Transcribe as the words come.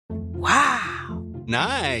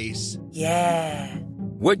Nice. Yeah.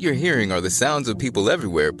 What you're hearing are the sounds of people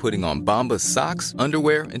everywhere putting on Bombas socks,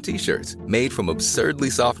 underwear, and T-shirts made from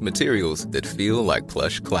absurdly soft materials that feel like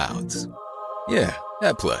plush clouds. Yeah,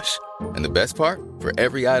 that plush. And the best part? For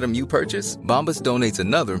every item you purchase, Bombas donates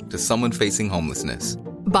another to someone facing homelessness.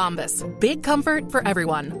 Bombas. Big comfort for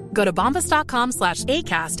everyone. Go to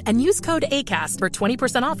bombas.com/ACAST and use code ACAST for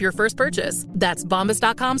 20% off your first purchase. That's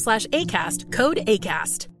bombas.com/ACAST. Code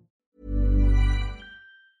ACAST.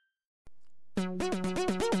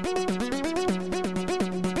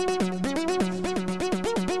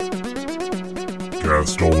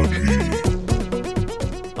 Castology.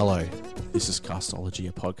 Hello, this is Castology,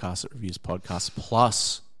 a podcast that reviews podcasts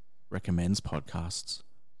plus recommends podcasts.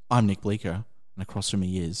 I'm Nick Bleeker, and across from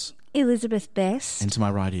me is Elizabeth Best. And to my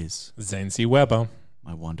right is Zane C. Weber.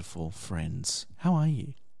 My wonderful friends. How are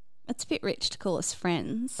you? It's a bit rich to call us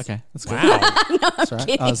friends. Okay, that's good. Wow. That's all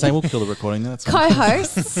right. Zane, we'll kill the recording then. That's fine.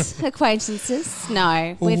 Co-hosts, acquaintances.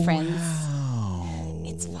 No, we're friends. Wow.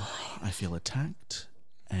 It's fine. I feel attacked.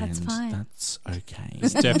 And That's fine. that's okay.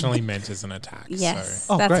 It's definitely meant as an attack. Yes,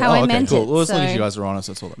 So. Oh, that's great. how I okay, meant cool. it. Well, as long as so- you guys are honest,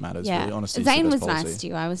 that's all that matters. yeah, Really. Honesty is Zane the was best policy. nice to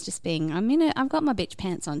you. I was just being. I've got my bitch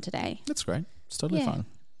pants on today. That's great. It's totally Yeah. fine.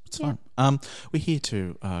 It's Yeah. fine. We're here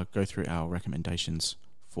to go through our recommendations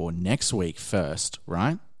for next week first,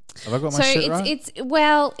 right? Have I got my shit right? it's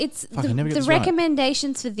Fuck, I never get the this right.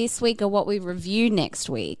 recommendations for this week are what we review next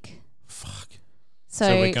week. Fuck.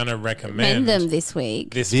 So we're going to recommend them this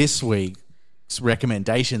week. This week's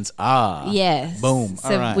recommendations are... Yes. Boom.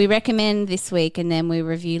 So All right. we recommend this week, and then we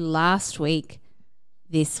review last week.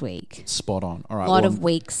 This week. Spot on. All right. A lot well, of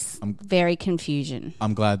weeks. Very confusion.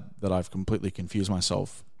 I'm glad that I've completely confused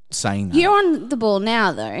myself saying that. You're on the ball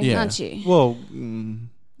now, though, yeah. aren't you? Well,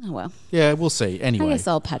 Oh, well. yeah, we'll see. Anyway. I guess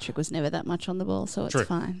old Patrick was never that much on the ball, so it's True.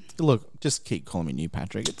 fine. Look, just keep calling me New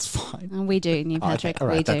Patrick. It's fine. And we do, New Patrick. Okay, all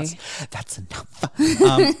right, we do. That's enough.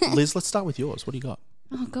 Liz, let's start with yours. What do you got?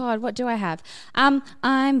 Oh, God, what do I have?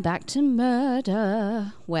 I'm back to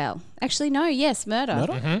murder. Well, actually, no, yes, murder.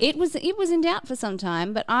 Murder? Mm-hmm. It was in doubt for some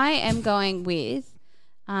time, but I am going with,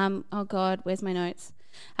 oh, God, where's my notes?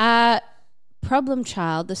 Problem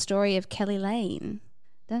Child, the story of Kelly Lane.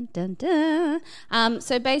 Dun, dun, dun.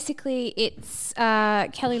 So basically, it's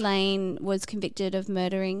Kelly Lane was convicted of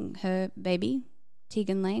murdering her baby,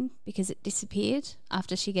 Tegan Lane, because it disappeared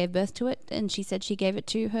after she gave birth to it, and she said she gave it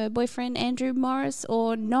to her boyfriend Andrew Morris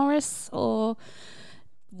or Norris or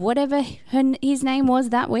whatever his name was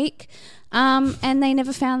that week, and they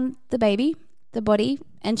never found the body,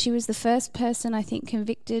 and she was the first person, I think,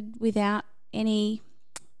 convicted without any,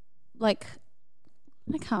 like,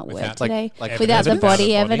 I can't work Without, today, like without the evidence? body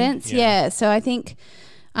Without a body? evidence. Yeah. Yeah, so I think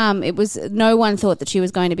it was, no one thought that she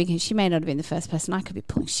was going to be, she may not have been the first person. I could be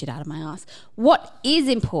pulling shit out of my ass. What is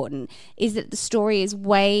important is that the story is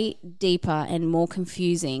way deeper and more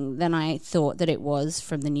confusing than I thought that it was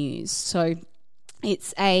from the news. So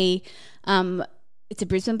it's a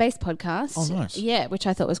Brisbane-based podcast. Oh, nice. Yeah, which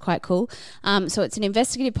I thought was quite cool. So it's an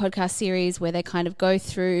investigative podcast series where they kind of go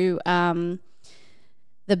through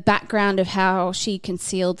the background of how she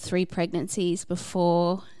concealed 3 pregnancies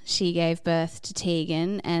before she gave birth to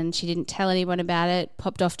Tegan, and she didn't tell anyone about it,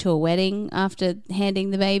 popped off to a wedding after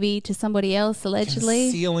handing the baby to somebody else,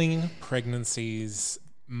 allegedly. Concealing pregnancies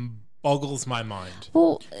boggles my mind.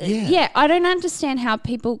 Well, yeah, I don't understand how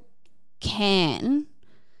people can.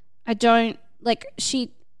 I don't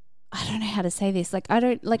know how to say this.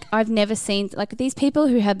 I've never seen, these people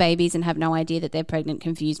who have babies and have no idea that they're pregnant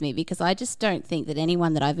confuse me, because I just don't think that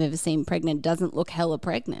anyone that I've ever seen pregnant doesn't look hella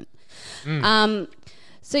pregnant.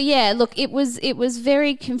 So yeah, look, it was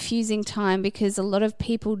very confusing time, because a lot of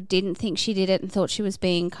people didn't think she did it and thought she was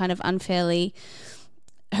being kind of unfairly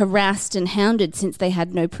harassed and hounded, since they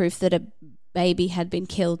had no proof that a baby had been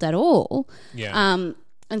killed at all. Yeah.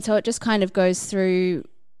 And so it just kind of goes through,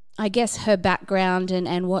 I guess, her background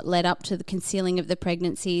and what led up to the concealing of the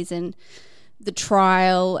pregnancies and the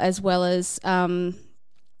trial, as well as, some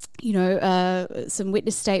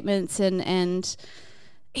witness statements, and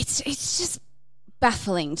it's just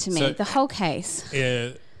baffling to me, So- the whole case.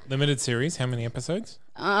 Limited series, how many episodes?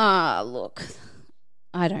 Look,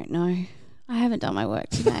 I don't know. I haven't done my work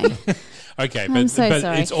today. Okay, I'm but so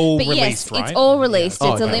sorry. it's all But released, yes, right? it's all released.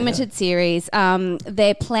 Yeah. It's Oh, a okay. limited series.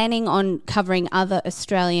 They're planning on covering other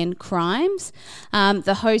Australian crimes.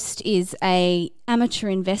 The host is a amateur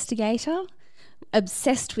investigator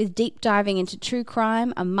obsessed with deep diving into true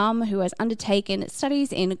crime, a mum who has undertaken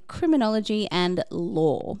studies in criminology and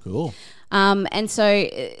law. Cool. And so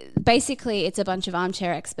basically it's a bunch of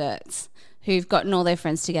armchair experts who've gotten all their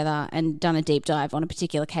friends together and done a deep dive on a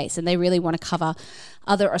particular case, and they really want to cover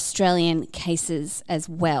other Australian cases as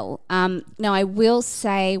well. Now, I will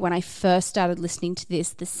say when I first started listening to this,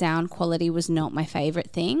 the sound quality was not my favourite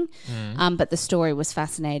thing, but the story was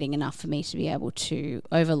fascinating enough for me to be able to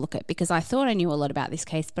overlook it, because I thought I knew a lot about this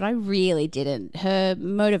case, but I really didn't. Her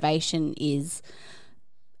motivation is...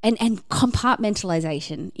 And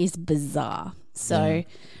compartmentalisation is bizarre. So,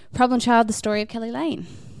 Problem Child, the story of Kelly Lane.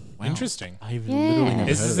 Wow. Interesting. I've literally never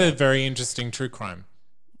This heard is of a that. very interesting true crime.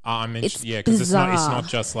 I'm It's because it's not bizarre.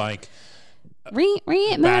 just like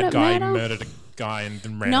Bad guy murdered a guy and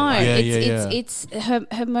then ran No, away. it's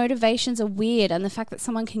her motivations are weird, and the fact that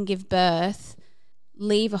someone can give birth,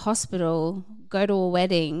 leave a hospital, go to a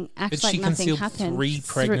wedding, act But like she nothing concealed happened 3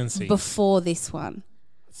 pregnancies. before this one.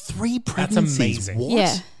 3 That's pregnancies. amazing. What?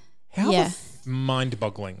 Yeah, How yeah, the f-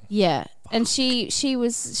 Mind-boggling. yeah. And she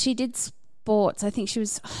did sports. I think she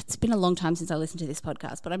was. It's been a long time since I listened to this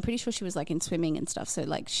podcast, but I'm pretty sure she was like in swimming and stuff. So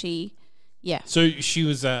like yeah, So she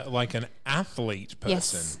was like an athlete person.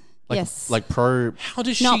 yes, like, yes, like pro? How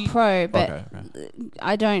does not she pro, but Okay.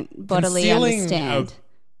 I don't bodily concealing understand.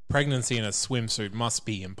 a pregnancy in a swimsuit must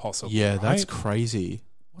be impossible. Yeah, that's right? crazy.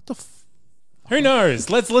 What the? Who knows?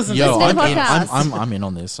 Let's listen. Yo, Listen to I'm the in. podcast. I'm in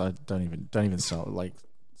on this. I don't even sell like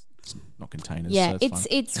it's not containers. Yeah, so it's fine.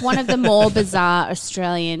 it's one of the more bizarre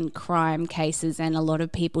Australian crime cases, and a lot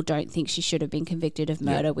of people don't think she should have been convicted of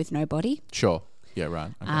murder with no body, Sure. Yeah.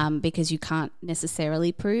 Right. Okay. because you can't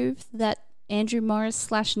necessarily prove that Andrew Morris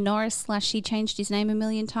 / Norris / he changed his name a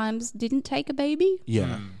million times didn't take a baby,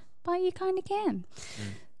 yeah. but you kind of can.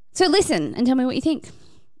 So listen and tell me what you think.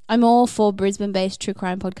 I'm all for Brisbane-based true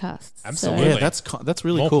crime podcasts. Absolutely. Yeah, that's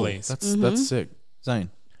really More, cool. please. That's sick. Zane.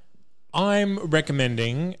 I'm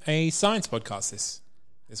recommending a science podcast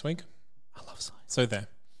this week. I love science. So there.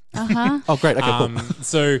 So, uh-huh. Oh, great. Okay, cool.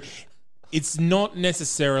 So it's not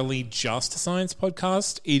necessarily just a science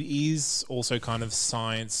podcast. It is also kind of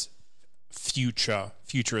science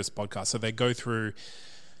futurist podcast. So they go through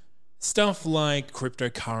stuff like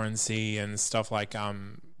cryptocurrency and stuff like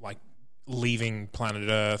leaving planet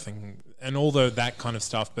Earth and all that kind of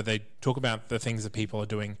stuff. But they talk about the things that people are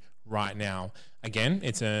doing right now. Again,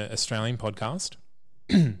 it's an Australian podcast,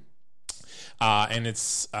 and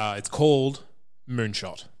it's called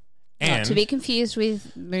Moonshot. Not to be confused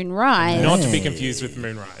with Moonrise, Not to be confused with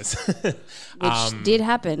Moonrise. which did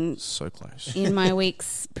happen So close. in my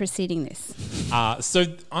weeks preceding this. So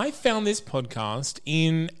I found this podcast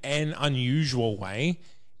in an unusual way,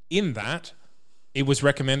 in that it was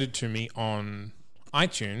recommended to me on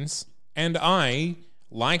iTunes, and I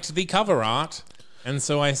liked the cover art, and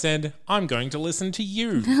so I said, I'm going to listen to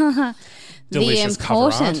you. Delicious The cover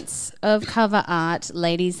art. importance of cover art,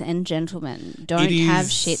 ladies and gentlemen. Don't It have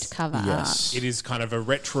is- shit cover Yes. It is kind of a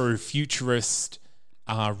retro futurist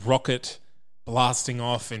rocket blasting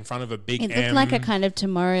off in front of a big art. It M. looked like a kind of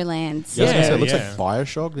Tomorrowland. Yeah, I was gonna say, Yeah, it looks yeah. like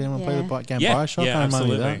Bioshock. Did anyone play the game Yeah, Bioshock? yeah, I remember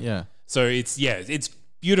absolutely. that. Yeah. So it's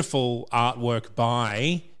beautiful artwork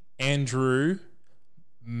by Andrew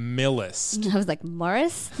Millist. I was like,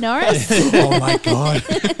 Norris? Norris? Oh my god.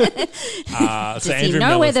 Does he Andrew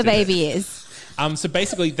know where Millist the did it. baby is? So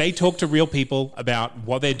basically, they talk to real people about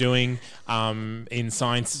what they're doing in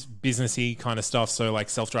science, businessy kind of stuff. So like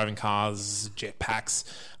self-driving cars, jetpacks,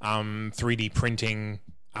 3D printing,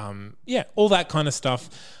 all that kind of stuff,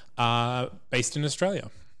 based in Australia.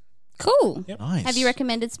 Cool. Nice. Have you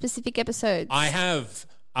recommended specific episodes? I have.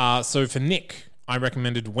 So for Nick, I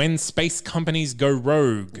recommended When Space Companies Go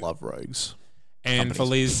Rogue, Love rogues. and for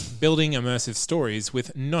Liz, Building Immersive Stories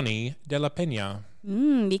with Noni de la Peña.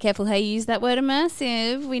 Be careful how you use that word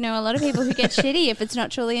immersive. We know a lot of people who get shitty if it's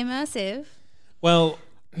not truly immersive. Well,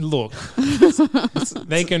 look,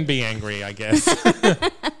 they can be angry, I guess.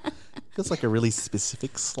 Feels like a really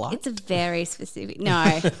specific slut. It's a very specific.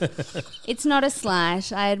 No, it's not a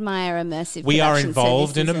slash. I admire immersive. We are production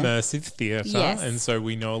involved in services. immersive theatre, Yes. and so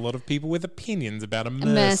we know a lot of people with opinions about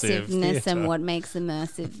immersive Immersiveness theatre. and what makes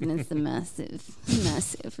immersiveness immersive.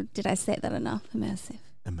 Immersive. Did I say that enough? Immersive.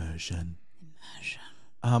 Immersion.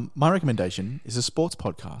 My recommendation is a sports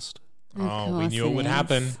podcast. Oh, we course knew it would is.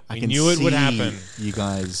 happen. I We can knew it would see happen. You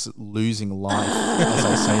guys losing life as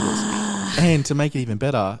I say this. And to make it even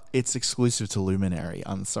better, it's exclusive to Luminary.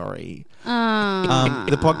 I'm sorry.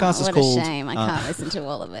 The podcast is What called. a shame. I can't listen to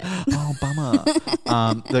all of it. Oh, bummer.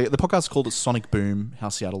 The podcast is called Sonic Boom: How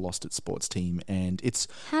Seattle Lost Its Sports Team, and it's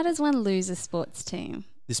How does one lose a sports team?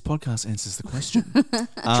 This podcast answers the question. True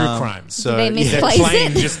crime. So Did they Their misplace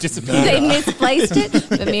plane it? just disappeared. They misplaced it.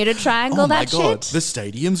 Bermuda Triangle. oh my that god, shit. the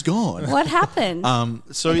stadium's gone. What happened?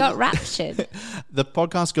 So They got raptured. the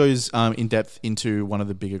podcast goes in depth into one of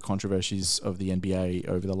the bigger controversies of the NBA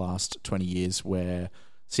over the last 20 years, where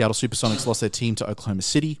Seattle Supersonics lost their team to Oklahoma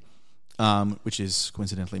City, which is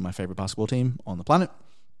coincidentally my favorite basketball team on the planet.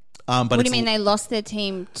 But What do you mean they lost their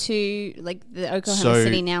team to, like, the Oklahoma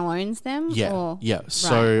City now owns them? Yeah, Or? yeah.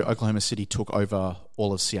 So Oklahoma City took over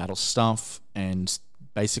all of Seattle's stuff, and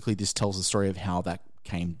basically this tells the story of how that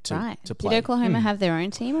came to play. Did Oklahoma have their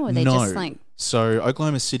own team, or were they just like... So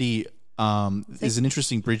Oklahoma City is an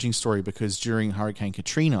interesting bridging story because during Hurricane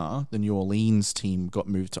Katrina, the New Orleans team got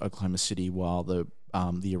moved to Oklahoma City while the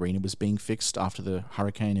arena was being fixed after the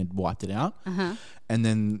hurricane had wiped it out. And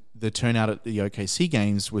then the turnout at the OKC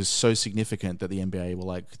games was so significant that the NBA were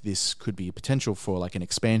like, this could be a potential for like an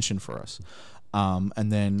expansion for us. And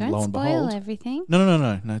then Don't lo and spoil behold, everything.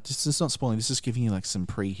 No. This is not spoiling. This is giving you like some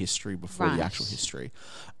prehistory before the actual history.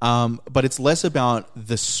 But it's less about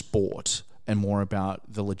the sport and more about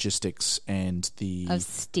the logistics and the Of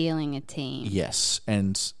stealing a team. yes.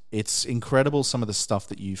 And it's incredible some of the stuff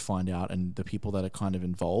that you find out and the people that are kind of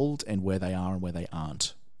involved and where they are and where they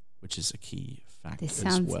aren't, which is a key fact This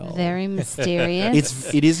as sounds well. very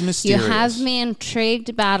mysterious. It is mysterious. You have me intrigued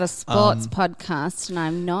about a sports podcast, and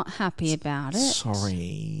I'm not happy about it.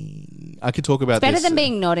 Sorry, I could talk about It's better this. than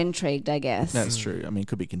being not intrigued, I guess. That's true. I mean, it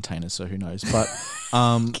could be containers, so who knows? But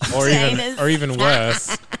or even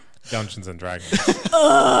worse, Dungeons and Dragons.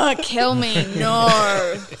 Oh, kill me,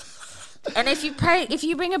 no. And if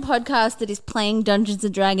you bring a podcast that is playing Dungeons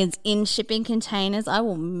and Dragons in shipping containers, I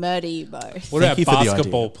will murder you both. What Thank you for about the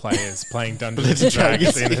basketball players playing Dungeons and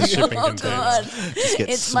Dragons in a shipping Oh container? God, just get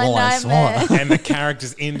it's my smaller and nightmare. smaller. And the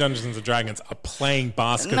characters in Dungeons and Dragons are playing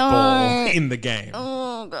basketball in the game.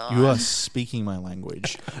 Oh God, You are speaking my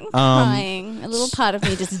language. crying. A little part of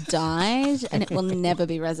me just died, and it will never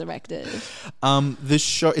be resurrected. This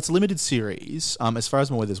show, it's a limited series. As far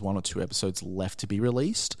as I'm aware, there's 1 or 2 episodes left to be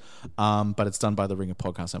released. But it's done by the Ringer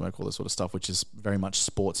Podcast Network, all this sort of stuff, which is very much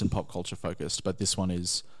sports and pop culture focused. But this one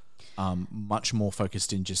is much more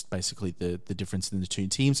focused in just basically the difference in the two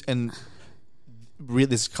teams. And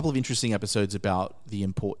there's a couple of interesting episodes about the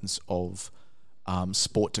importance of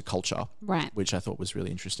sport to culture, Right. which I thought was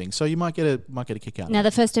really interesting. So you might get a kick out Now, of the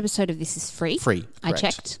it. first episode of this is free. Free, I correct.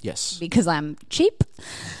 checked. Yes. Because I'm cheap.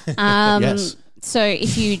 Yes. So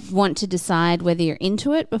if you want to decide whether you're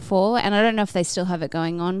into it before, and I don't know if they still have it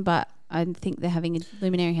going on, but I think they're having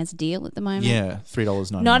Luminary has a deal at the moment. Yeah,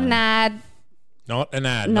 $3.99. Not an ad. Not an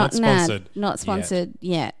ad, Not not an ad. sponsored. Not sponsored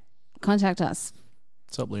yet. Contact us.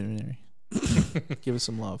 What's up, Luminary? Give us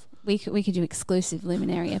some love. We could do exclusive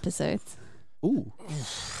Luminary episodes. Ooh.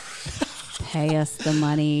 Pay us the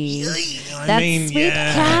money. I That's mean, sweet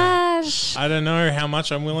yeah. cash. I don't know how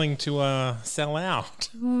much I'm willing to sell out.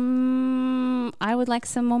 I would like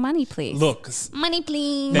some more money, please. Look, Money,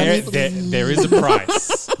 please. there is a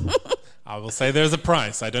price. I will say there's a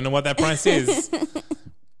price. I don't know what that price is.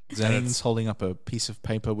 Zane's holding up a piece of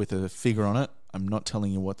paper with a figure on it. I'm not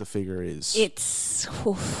telling you what the figure is. It's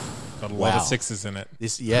Got a lot Wow. of sixes in it.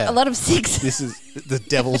 A a lot of six. This is the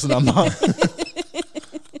devil's number.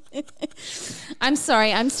 I'm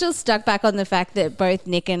sorry. I'm still stuck back on the fact that both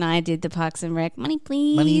Nick and I did the Parks and Rec. Money,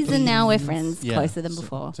 please. Money, And now we're please. friends Yeah. closer than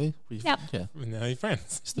before. See? Yep. Yeah, Now you're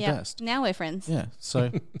friends. it's the Yep. best. Now we're friends. Yeah.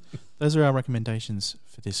 So those are our recommendations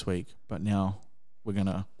for this week. But now we're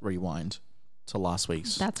gonna rewind to last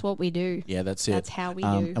week's. That's what we do. Yeah, that's it. That's how we do.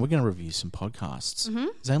 And we're gonna review some podcasts.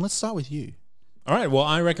 Zane, let's start with you. All right. Well,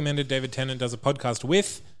 I recommended David Tennant does a podcast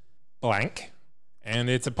with blank, and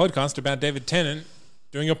it's a podcast about David Tennant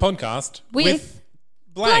doing a podcast with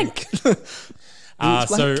blank.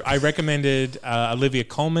 So I recommended Olivia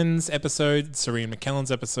Colman's episode, Serene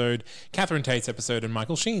McKellen's episode, Catherine Tate's episode, and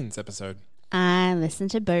Michael Sheen's episode. I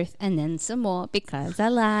listened to both and then some more because I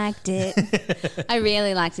liked it. I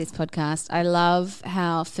really like this podcast. I love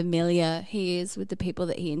how familiar he is with the people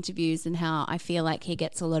that he interviews and how I feel like he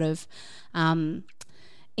gets a lot of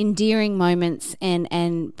endearing moments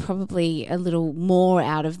and probably a little more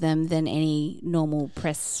out of them than any normal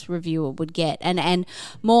press reviewer would get, and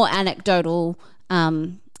more anecdotal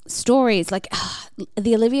stories. Like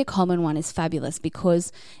the Olivia Colman one is fabulous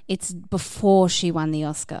because it's before she won the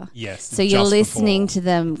Oscar. Yes. So you're just listening before. to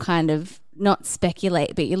them kind of not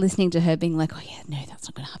speculate, but you're listening to her being like, "Oh yeah, no, that's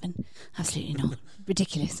not going to happen. Absolutely not.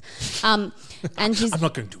 Ridiculous." And she's I'm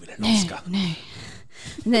not going to do it an Oscar. no.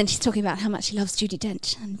 And then she's talking about how much she loves Judi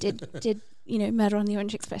Dench and did Murder on the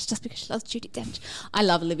Orient Express just because she loves Judi Dench. I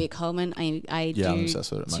love Olivia Colman. I Yeah, I'm do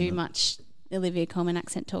obsessed with her at the too moment. much Olivia Colman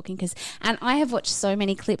accent talking and I have watched so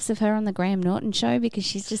many clips of her on the Graham Norton show because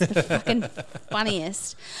she's just the fucking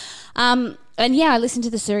funniest. And yeah, I listened to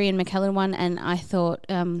the Suri and McKellen one and I thought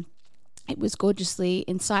it was gorgeously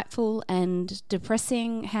insightful and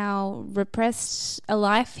depressing how repressed a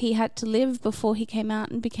life he had to live before he came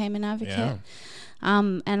out and became an advocate.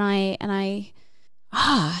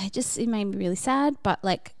 It made me really sad, but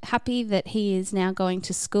like happy that he is now going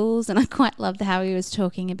to schools. And I quite loved how he was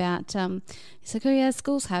talking about, he's like, oh yeah,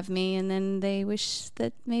 schools have me. And then they wish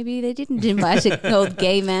that maybe they didn't invite an old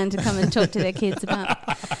gay man to come and talk to their kids about.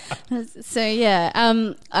 So yeah,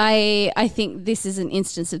 I think this is an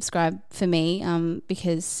instant subscribe for me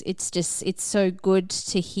because it's so good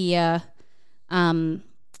to hear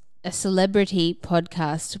a celebrity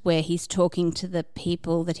podcast where he's talking to the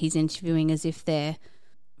people that he's interviewing as if they're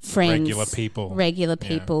friends. Regular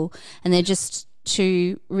people. And they're just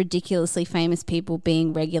two ridiculously famous people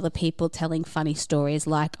being regular people telling funny stories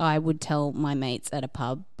like I would tell my mates at a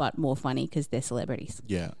pub, but more funny because they're celebrities.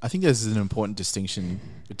 Yeah, I think there's an important distinction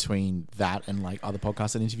between that and like other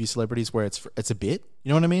podcasts that interview celebrities where it's a bit, you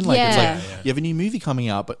know what I mean? Like it's like you have a new movie coming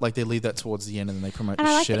out, but like they leave that towards the end and then they promote and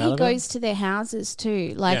the I like shit that out he of goes it. to their houses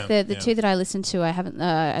too. Like the two that I listened to,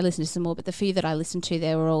 I listened to some more, but the few that I listened to,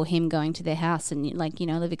 they were all him going to their house and like, you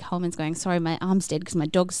know, Olivia Colman's going, sorry, my arm's dead because my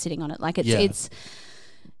dog's sitting on it. Like it's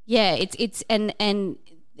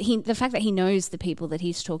the fact that he knows the people that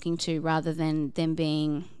he's talking to rather than them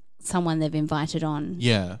being someone they've invited on.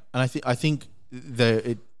 Yeah, and I think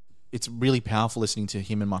it's really powerful listening to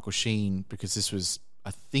him and Michael Sheen because this was,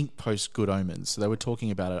 I think, post Good Omens. So they were talking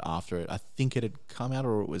about it after it. I think it had come out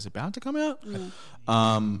or it was about to come out.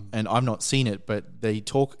 And I've not seen it, but they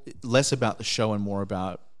talk less about the show and more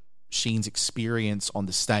about Sheen's experience on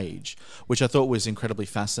the stage, which I thought was incredibly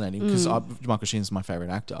fascinating because Michael Sheen's my favorite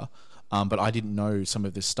actor. But I didn't know some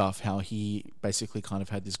of this stuff, how he basically kind of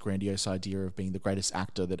had this grandiose idea of being the greatest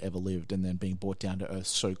actor that ever lived and then being brought down to earth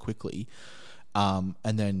so quickly. And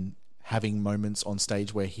then having moments on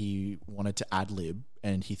stage where he wanted to ad-lib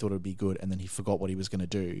and he thought it would be good and then he forgot what he was going to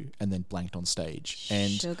do and then blanked on stage.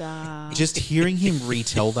 And just hearing him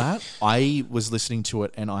retell that, I was listening to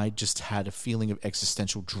it and I just had a feeling of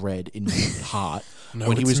existential dread in my heart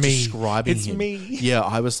when he was describing him. Yeah,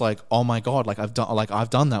 I was like, oh my God, I've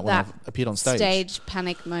done that when I've appeared on stage. Stage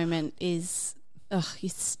panic moment is... Ugh, your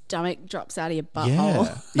stomach drops out of your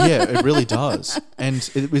butthole. Yeah, it really does. And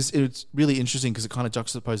it was really interesting because it kind of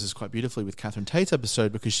juxtaposes quite beautifully with Catherine Tate's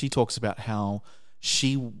episode because she talks about how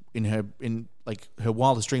she, in her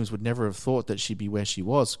wildest dreams, would never have thought that she'd be where she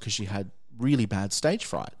was because she had really bad stage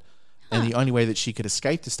fright. And the only way that she could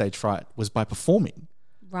escape the stage fright was by performing.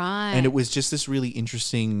 Right. And it was just this really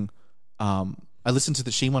interesting... I listened to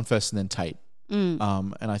the Sheen one first and then Tate. And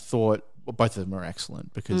I thought... Well, both of them are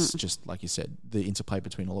excellent because just like you said, the interplay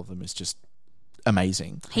between all of them is just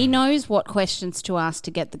amazing. He knows what questions to ask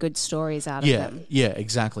to get the good stories out of them. Yeah,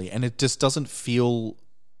 exactly. And it just doesn't feel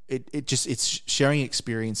it's sharing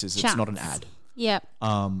experiences. It's not an ad. Yep.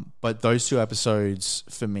 But those two episodes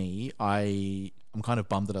for me, I'm kind of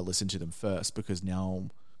bummed that I listened to them first because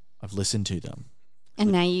now I've listened to them.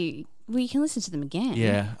 And now you can listen to them again.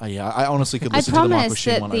 Yeah. I honestly could listen to the Michael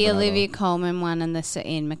Sheen one. I promise that the Olivia Colman one and the Sir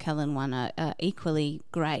Ian McKellen one are equally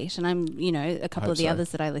great. And I'm, a couple of the others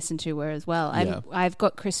that I listened to were as well. Yeah. I've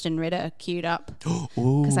got Kristen Ritter queued up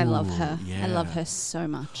because I love her. Yeah. I love her so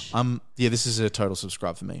much. This is a total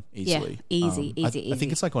subscribe for me, easily. Yeah, easy. I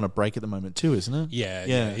think it's like on a break at the moment too, isn't it?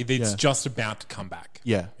 Yeah. It's just about to come back.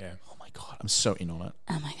 Yeah. Oh my God, I'm so in on it.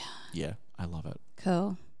 Oh my God. Yeah, I love it.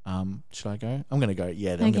 Cool. Should I go? I'm going to go.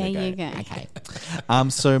 Yeah, then okay, I'm going to go. You go. Okay.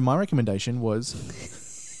 So my recommendation was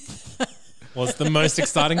the most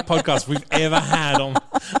exciting podcast we've ever had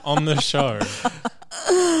on the show.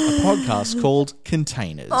 A podcast called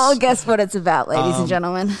Containers. Oh, guess what it's about, ladies and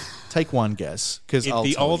gentlemen. Take one guess, because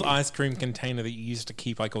the old ice cream container that you used to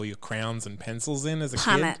keep like all your crowns and pencils in as a kid.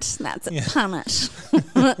 Punnet. That's a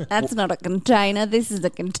punnet. That's not a container. This is a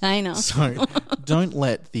container. So don't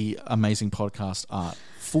let the amazing podcast art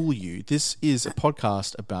fool you. This is a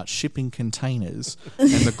podcast about shipping containers and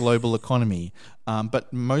the global economy,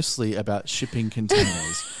 but mostly about shipping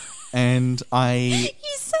containers. And You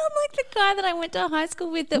sound like the guy that I went to high school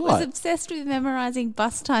with that was obsessed with memorizing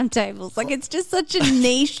bus timetables. Like, it's just such a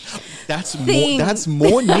niche thing. That's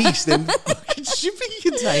more niche than fucking shipping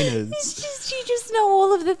containers. It's just, you just know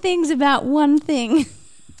all of the things about one thing.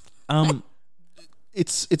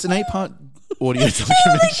 It's an 8-part audio They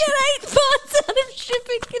documentary. get 8 parts out of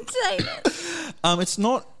shipping containers. It's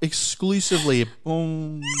not exclusively.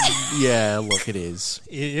 Yeah, look, it is.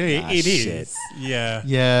 It is. shit.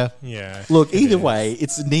 Yeah. Yeah. Look, it either is. way,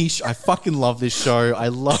 it's niche. I fucking love this show. I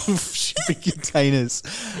love shipping containers.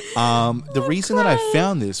 The reason that I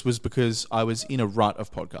found this was because I was in a rut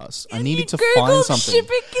of podcasts. I needed to find Googled something,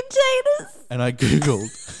 shipping containers. and I googled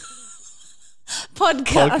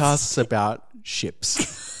podcasts about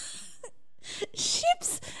ships.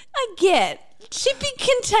 Ships, I get. Shipping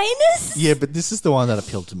containers? Yeah, but this is the one that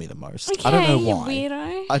appealed to me the most. Okay, I don't know you why.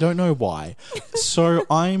 weirdo. I don't know why. So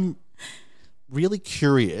I'm really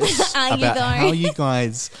curious Are you about though? how you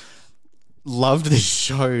guys loved this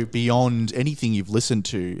show beyond anything you've listened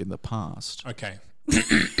to in the past. Okay.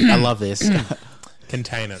 I love this.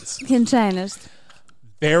 Containers. Containers.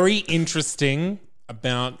 Very interesting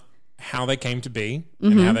about how they came to be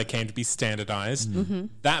and how they came to be standardized.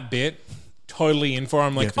 That bit, totally in for.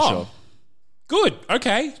 I'm like, for sure. Good.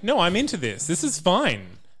 Okay. No, I'm into this. This is fine.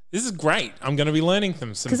 This is great. I'm going to be learning some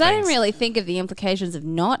things. Because I didn't really think of the implications of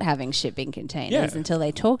not having shipping containers Yeah. until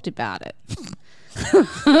they talked about it.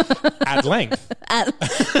 At length. Ad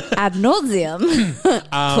nauseum.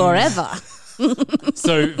 Forever.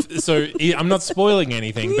 So I'm not spoiling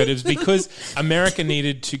anything, but it's because America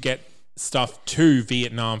needed to get stuff to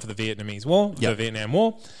Vietnam for the Vietnamese War, the Vietnam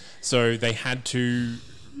War. So they had to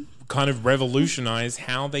kind of revolutionize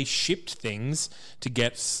how they shipped things to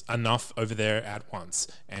get enough over there at once,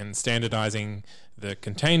 and standardizing the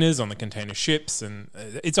containers on the container ships, and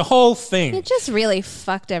it's a whole thing. It just really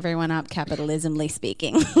fucked everyone up, capitalismly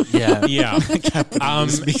speaking. Yeah. Yeah.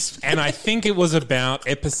 And I think it was about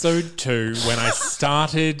episode 2 when I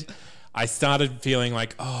started feeling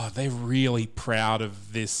like, oh, they're really proud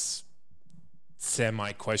of this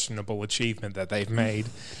semi-questionable achievement that they've made.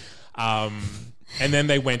 And then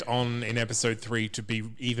they went on in episode 3 to be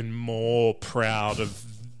even more proud of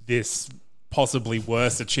this possibly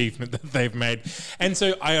worse achievement that they've made. And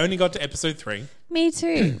so I only got to episode 3. Me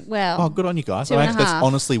too. Well, Oh, good on you guys. 2.5. That's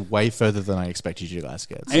honestly way further than I expected you guys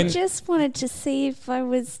to get. I just wanted to see if I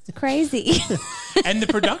was crazy. And the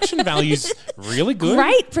production value's really good.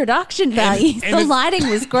 Great production values. and The it's- lighting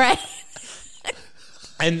was great.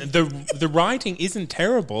 And the writing isn't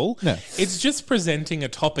terrible. No. It's just presenting a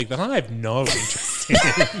topic that I have no interest in.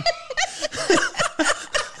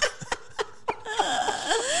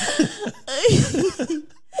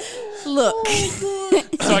 Look,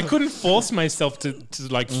 So I couldn't force myself to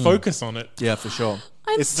focus on it. Yeah, for sure.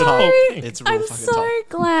 I'm It's so tough. It's real I'm fucking so tough.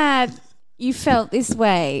 glad you felt this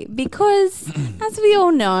way because, as we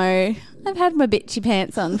all know, I've had my bitchy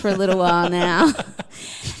pants on for a little while now.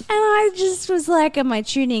 And I just was like, am I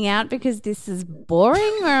tuning out because this is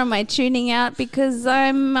boring, or am I tuning out because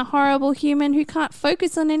I'm a horrible human who can't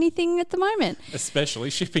focus on anything at the moment? Especially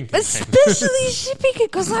shipping containers. Especially shipping,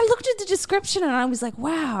 because I looked at the description and I was like,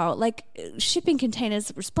 wow, like shipping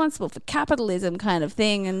containers responsible for capitalism kind of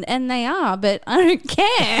thing. And they are, but I don't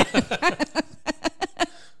care.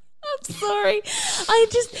 I'm sorry.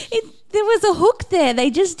 There was a hook there. They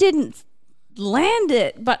just didn't land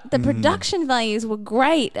it, but the production values were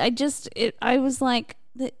great. I was like,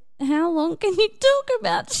 how long can you talk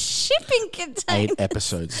about shipping containers? 8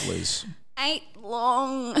 episodes, Liz. 8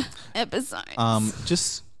 long episodes.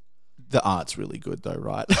 Just the art's really good though,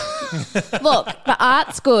 right? Look, the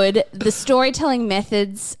art's good. The storytelling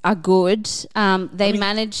methods are good. They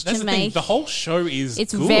managed That's to the thing. make The whole show is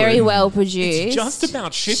it's good. very well produced. It's just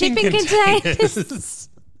about shipping containers. containers.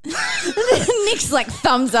 Nick's like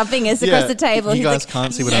thumbs upping us across the table. You He's guys like,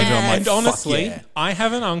 can't see what I'm doing. I'm like, And honestly, fuck yeah. I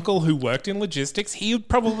have an uncle who worked in logistics. He would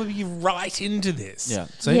probably be right into this. Yeah.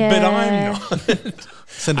 See? Yeah. But I'm not.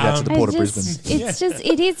 Send it out to the Port of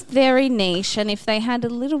It is very niche, and if they had a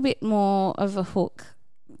little bit more of a hook,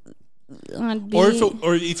 I'd be. Or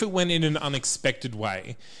if it went in an unexpected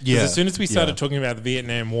way. 'Cause Yeah, as soon as we started yeah. talking about the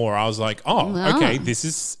Vietnam War, I was like, oh, Wow. okay, this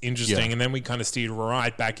is interesting. Yeah. And then we kind of steered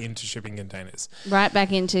right back into shipping containers. Right back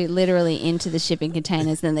literally into the shipping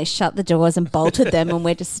containers. Then they shut the doors and bolted them, and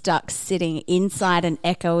we're just stuck sitting inside an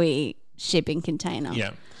echoey shipping container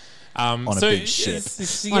Yeah. On a big ship.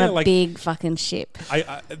 on a big fucking ship.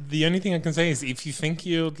 The only thing I can say is if you think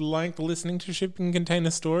you'd like listening to shipping container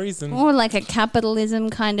stories, then Or like a capitalism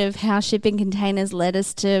kind of how shipping containers led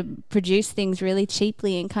us to produce things really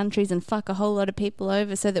cheaply in countries and fuck a whole lot of people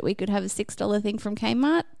over so that we could have a $6 thing from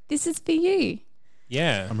Kmart. This is for you.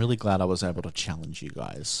 yeah. I'm really glad I was able to challenge you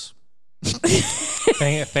guys.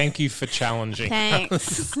 Thank you for challenging.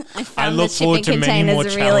 Thanks. I I found look the forward shipping to many more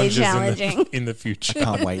containers really challenges challenging. in the future.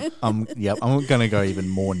 Can't wait. I'm going to go even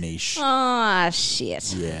more niche. Oh,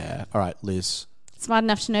 shit. Yeah. All right, Liz. Smart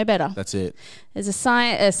Enough to Know Better. That's it. There's a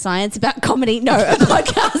science about comedy. No, a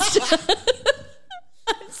podcast.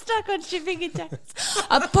 I'm stuck on shipping attacks.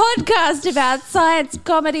 A podcast about science,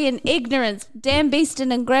 comedy, and ignorance. Dan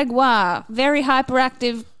Beeston and Gregoire, very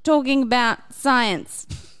hyperactive, talking about science.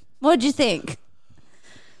 What'd you think?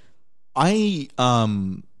 I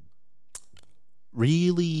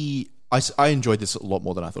really... I enjoyed this a lot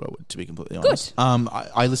more than I thought I would, to be completely honest. I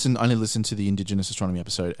only listened to the Indigenous Astronomy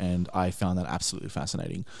episode, and I found that absolutely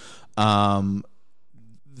fascinating.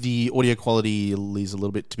 The audio quality leaves a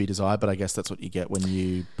little bit to be desired, but I guess that's what you get when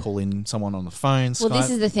you pull in someone on the phone. Well, Skype. this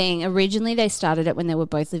is the thing. Originally, they started it when they were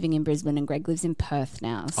both living in Brisbane, and Greg lives in Perth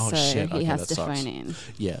now, Oh, so shit. he Okay, has that to sucks. phone in.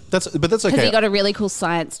 Yeah, that's Because okay. he got a really cool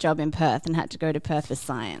science job in Perth and had to go to Perth for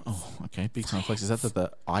science. Oh, okay, big time flex. Is that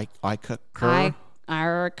the iCracker?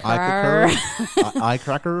 iCracker?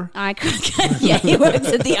 Yeah, he works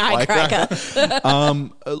at the eye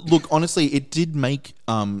cracker. Look, honestly, it did make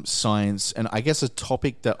science, and I guess a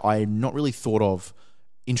topic that I not really thought of,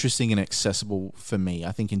 interesting and accessible for me.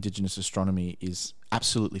 I think Indigenous astronomy is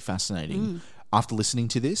absolutely fascinating. After listening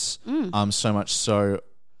to this, so much so,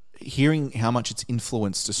 hearing how much it's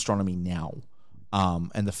influenced astronomy now,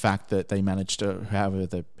 and the fact that they managed to, however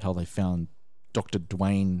the hell they found Dr.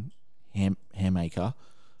 Dwayne Hammaker.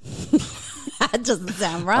 That doesn't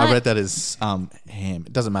sound right. I read that as ham.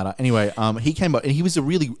 It doesn't matter. Anyway, he came up and he was a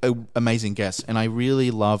really amazing guest, and I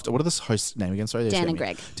really loved. What are the host's name again? Sorry, Dan and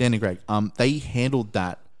Greg. Dan and Greg. They handled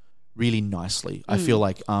that really nicely. I feel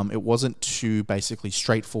like it wasn't too basically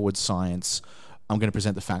straightforward science. I'm going to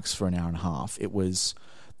present the facts for an hour and a half. It was.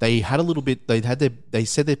 They had a little bit. They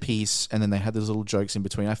said their piece, and then they had those little jokes in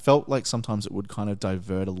between. I felt like sometimes it would kind of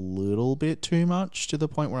divert a little bit too much to the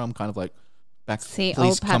point where I'm kind of like, back. See, please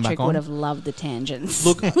old come back Patrick on. would have loved the tangents.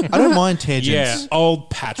 Look, I don't mind tangents. Yeah, old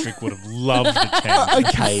Patrick would have loved the tangent.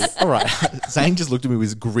 Okay, all right. Zane just looked at me with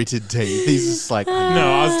his gritted teeth. He's just like, No,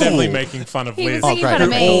 I was definitely making fun of He was Liz. making fun of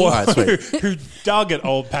me. All right, sweet. who dug at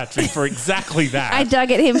old Patrick for exactly that. I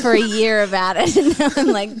dug at him for a year about it, and now I'm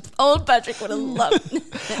like, old Patrick would have loved it.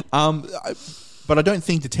 But I don't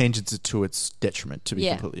think the tangents are to its detriment, to be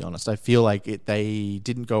Yeah. completely honest. I feel like they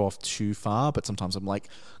didn't go off too far, but sometimes I'm like,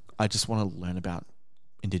 I just want to learn about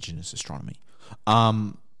Indigenous astronomy.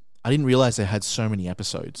 I didn't realize they had so many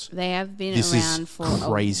episodes. They have been This is around for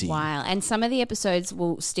crazy. a while. And some of the episodes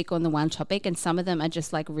will stick on the one topic, and some of them are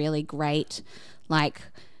just like really great. Like,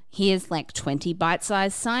 here's like 20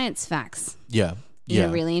 bite-sized science facts Yeah. in Yeah. a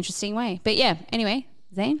really interesting way. But yeah, anyway,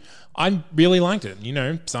 Zane? I really liked it. You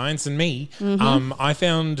know, science and me. I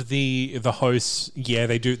found the hosts. Yeah,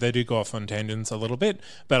 they do go off on tangents a little bit,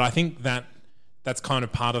 but I think that's kind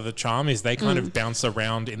of part of the charm. Is they kind of bounce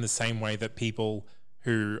around in the same way that people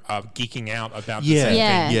who are geeking out about the same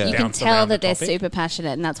Yeah, thing you can bounce tell around the that they're topic. super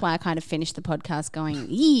passionate, and that's why I kind of finished the podcast going,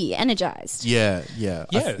 yee, energized. Yeah. Yeah,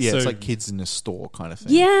 It's so- like kids in a store kind of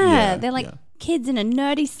thing. Yeah, they're like kids in a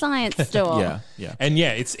nerdy science store. Yeah. And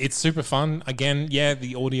yeah, it's super fun. Again, yeah,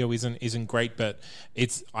 the audio isn't great, but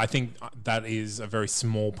I think that is a very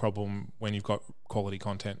small problem when you've got quality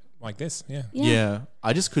content like this. Yeah. Yeah,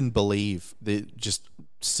 I just couldn't believe that just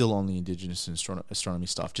still on the Indigenous astronomy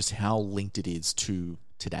stuff, just how linked it is to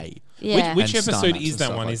today. Yeah. Which And star episode maps is and that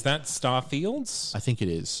stuff one? like- Is that Starfields? I think it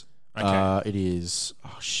is. Okay. It is.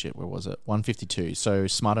 Oh shit, where was it? 152. So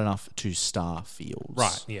Smart Enough to Starfields.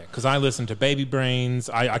 Right, yeah. Because I listened to Baby Brains.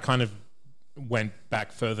 I kind of went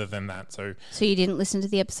back further than that. So So you didn't listen to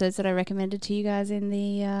the episodes that I recommended to you guys in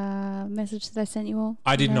the message that I sent you all?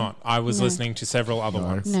 I did No? not. I was listening to several other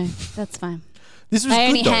ones. No, that's fine. This was I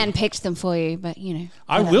only good though. handpicked them for you, but you know.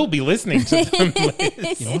 I will be listening to them.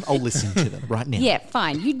 Liz. You know what? I'll listen to them right now. Yeah,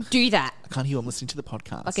 fine. You do that. I can't hear I'm listening to the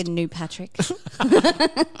podcast. Like a new Patrick.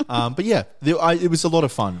 But yeah, it was a lot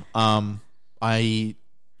of fun. I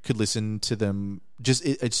could listen to them.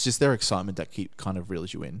 It's just their excitement that kind of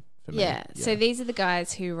reels you in. For me. Yeah. So these are the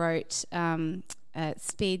guys who wrote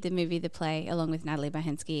Speed, the movie, the play, along with Natalie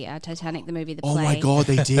Bahensky, Titanic, the movie, the play. Oh my god,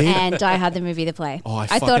 they did. And Die Hard, the movie, the play. Oh, I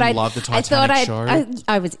fucking love the Titanic show.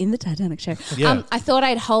 I was in the Titanic show. Yeah. I thought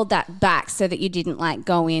I'd hold that back so that you didn't like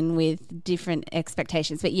go in with different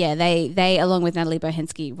expectations. But yeah, they along with Natalie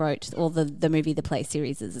Bahensky wrote all the movie, the play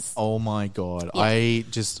series. Oh my god, Yeah. I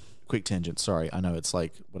just quick tangent. Sorry, I know it's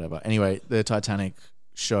like whatever. Anyway, the Titanic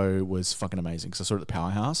show was fucking amazing because I saw it at the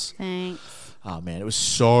Powerhouse. Thanks. Oh man, it was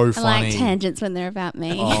so I funny. like tangents when they're about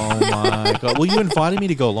me. Oh my god! Well, you invited me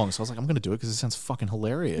to go along, so I was like, I'm going to do it because it sounds fucking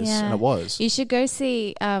hilarious, and it was. You should go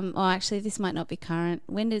see. Actually, this might not be current.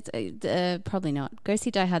 When did? Probably not. Go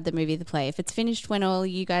see Die Hard, the movie, the play. If it's finished when all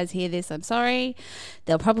you guys hear this, I'm sorry.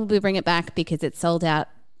 They'll probably bring it back because it's sold out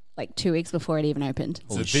like 2 weeks before it even opened.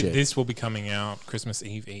 So Holy shit. this will be coming out Christmas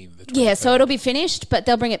Eve, the 23rd. Yeah, so it'll be finished, but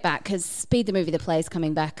they'll bring it back because Speed the Movie the Play is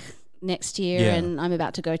coming back next year, Yeah. and I'm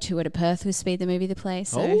about to go tour to Perth with Speed the Movie the Play.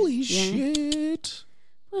 So, Holy yeah. shit.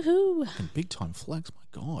 Woohoo! And big time flex. My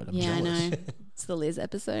God. I'm Yeah, jealous. I know. It's the Liz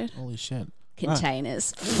episode. Holy shit.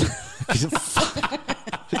 Containers.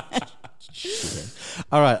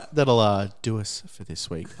 All right, that'll do us for this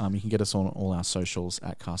week. You can get us on all our socials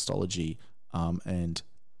at Castology. And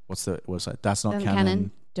what's the website? That's not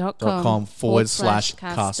canon.com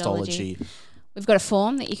 /Castology. We've got a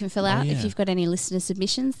form that you can fill out yeah. if you've got any listener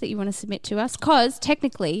submissions that you want to submit to us. Because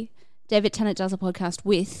technically, David Tennant Does a Podcast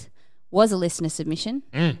With was a listener submission.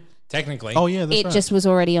 Technically. Oh, yeah, that's It right. just was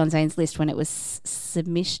already on Zane's list when it was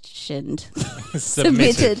submitted.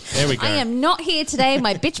 There we go. I am not here today.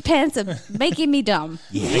 My bitch pants are making me dumb.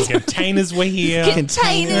 And containers were here.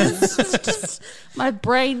 Containers. My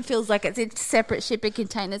brain feels like it's in separate shipping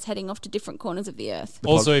containers heading off to different corners of the earth.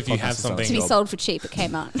 Also, if you podcast have is something, To be sold for cheap at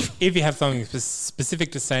Kmart. if you have something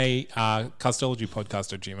specific to say,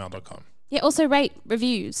 castologypodcast@gmail.com. Yeah, also rate,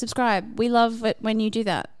 review, subscribe. We love it when you do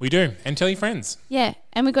that. We do, and tell your friends. Yeah,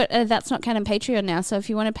 and we've got That's Not Canon Patreon now, so if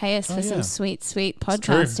you want to pay us for yeah. some sweet true.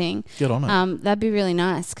 podcasting, Get on it. that'd be really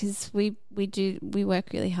nice because we work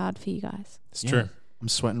really hard for you guys. It's true. I'm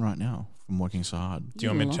sweating right now from working so hard. Do you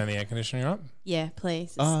want me to turn the air conditioner up? Yeah,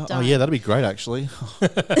 please. Oh, yeah, that'd be great, actually.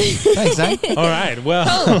 Thanks, Zane. All right.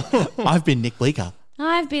 Well, I've been Nick Bleeker.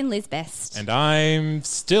 I've been Liz Best. and I'm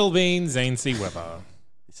still being Zane C. Weber.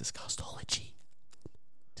 This is Castology.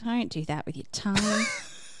 Don't do that with your tongue.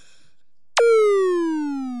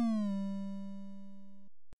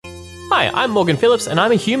 Hi, I'm Morgan Phillips and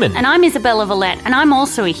I'm a human. And I'm Isabella Vallette, and I'm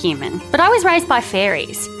also a human. But I was raised by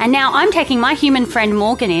fairies, and now I'm taking my human friend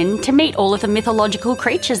Morgan in to meet all of the mythological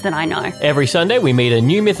creatures that I know. Every Sunday we meet a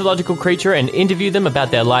new mythological creature and interview them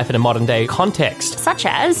about their life in a modern day context. Such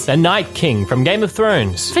as The Night King from Game of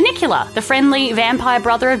Thrones. Funicula, the friendly vampire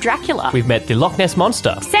brother of Dracula. We've met the Loch Ness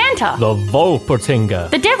Monster. Santa. The Volpertinger.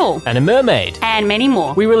 The devil. And a mermaid. And many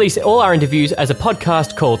more. We release all our interviews as a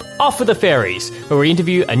podcast called Off with the Fairies, where we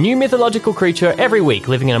interview a new mythological creature every week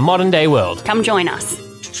living in a modern day world. Come join us.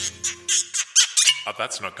 A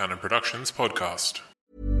That's Not Canon Productions podcast.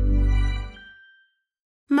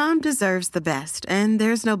 Mom deserves the best, and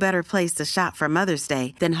there's no better place to shop for Mother's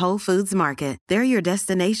Day than Whole Foods Market. They're your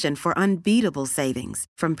destination for unbeatable savings,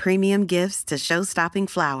 from premium gifts to show-stopping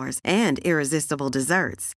flowers and irresistible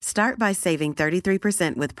desserts. Start by saving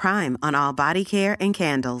 33% with Prime on all body care and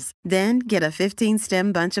candles. Then get a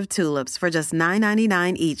 15-stem bunch of tulips for just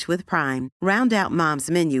 $9.99 each with Prime. Round out Mom's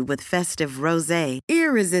menu with festive rosé,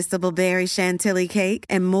 irresistible berry chantilly cake,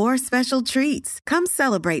 and more special treats. Come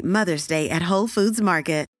celebrate Mother's Day at Whole Foods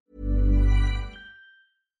Market.